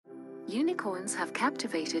Unicorns have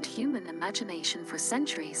captivated human imagination for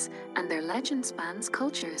centuries, and their legend spans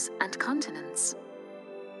cultures and continents.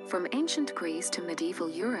 From ancient Greece to medieval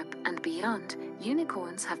Europe and beyond,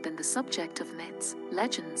 unicorns have been the subject of myths,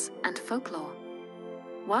 legends, and folklore.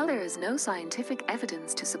 While there is no scientific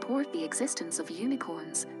evidence to support the existence of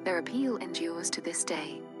unicorns, their appeal endures to this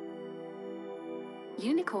day.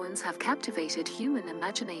 Unicorns have captivated human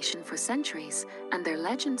imagination for centuries, and their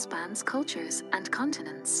legend spans cultures and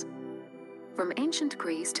continents. From ancient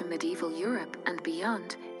Greece to medieval Europe and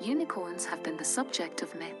beyond, unicorns have been the subject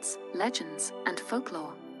of myths, legends, and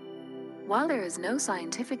folklore. While there is no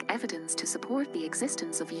scientific evidence to support the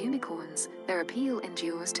existence of unicorns, their appeal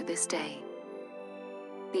endures to this day.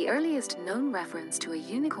 The earliest known reference to a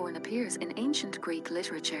unicorn appears in ancient Greek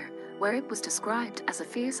literature, where it was described as a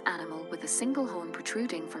fierce animal with a single horn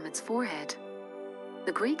protruding from its forehead.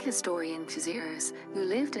 The Greek historian Ctesias, who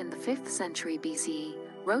lived in the 5th century BCE,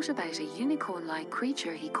 wrote about a unicorn-like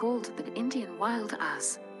creature he called the Indian wild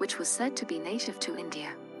ass, which was said to be native to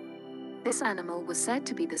India. This animal was said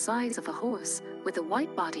to be the size of a horse, with a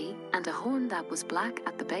white body and a horn that was black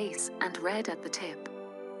at the base and red at the tip.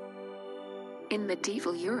 In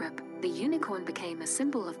medieval Europe, the unicorn became a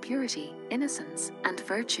symbol of purity, innocence, and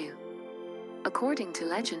virtue. According to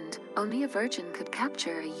legend, only a virgin could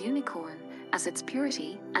capture a unicorn, as its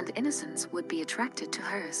purity and innocence would be attracted to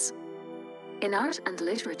hers. In art and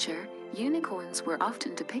literature, unicorns were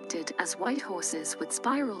often depicted as white horses with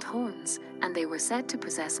spiraled horns, and they were said to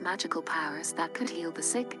possess magical powers that could heal the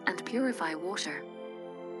sick and purify water.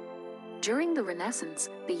 During the Renaissance,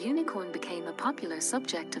 the unicorn became a popular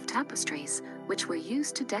subject of tapestries, which were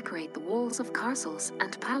used to decorate the walls of castles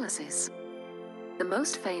and palaces. The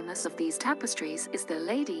most famous of these tapestries is The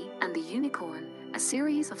Lady and the Unicorn, a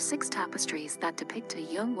series of 6 tapestries that depict a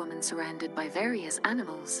young woman surrounded by various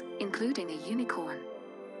animals, including a unicorn.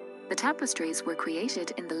 The tapestries were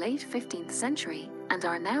created in the late 15th century and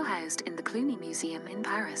are now housed in the Cluny Museum in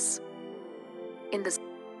Paris. In the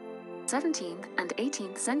 17th and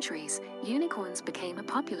 18th centuries, unicorns became a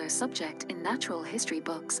popular subject in natural history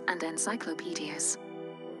books and encyclopedias.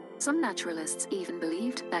 Some naturalists even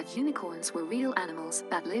believed that unicorns were real animals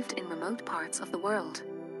that lived in remote parts of the world.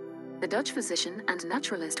 The Dutch physician and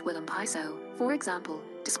naturalist Willem Piso, for example,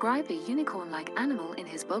 described a unicorn-like animal in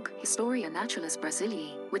his book Historia Naturalis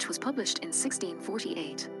Brasiliae, which was published in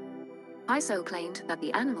 1648. Piso claimed that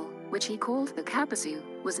the animal, which he called the carapazoo,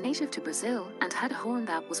 was native to Brazil and had a horn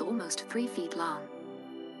that was almost 3 feet long.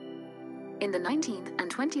 In the 19th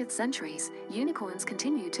and 20th centuries, unicorns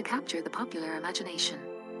continued to capture the popular imagination.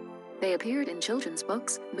 They appeared in children's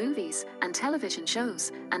books, movies, and television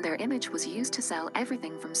shows, and their image was used to sell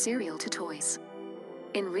everything from cereal to toys.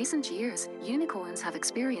 In recent years, unicorns have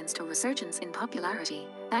experienced a resurgence in popularity,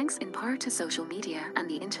 thanks in part to social media and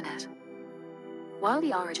the internet. While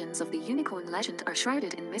the origins of the unicorn legend are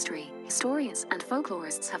shrouded in mystery, historians and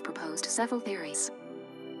folklorists have proposed several theories.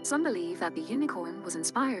 Some believe that the unicorn was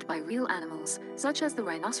inspired by real animals, such as the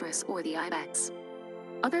rhinoceros or the ibex.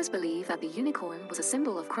 Others believe that the unicorn was a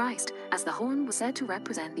symbol of Christ, as the horn was said to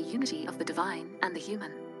represent the unity of the divine and the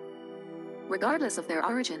human. Regardless of their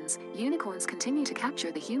origins, unicorns continue to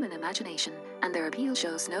capture the human imagination, and their appeal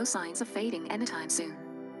shows no signs of fading anytime soon.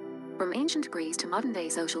 From ancient Greece to modern-day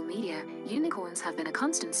social media, unicorns have been a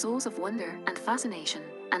constant source of wonder and fascination,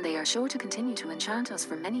 and they are sure to continue to enchant us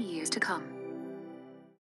for many years to come.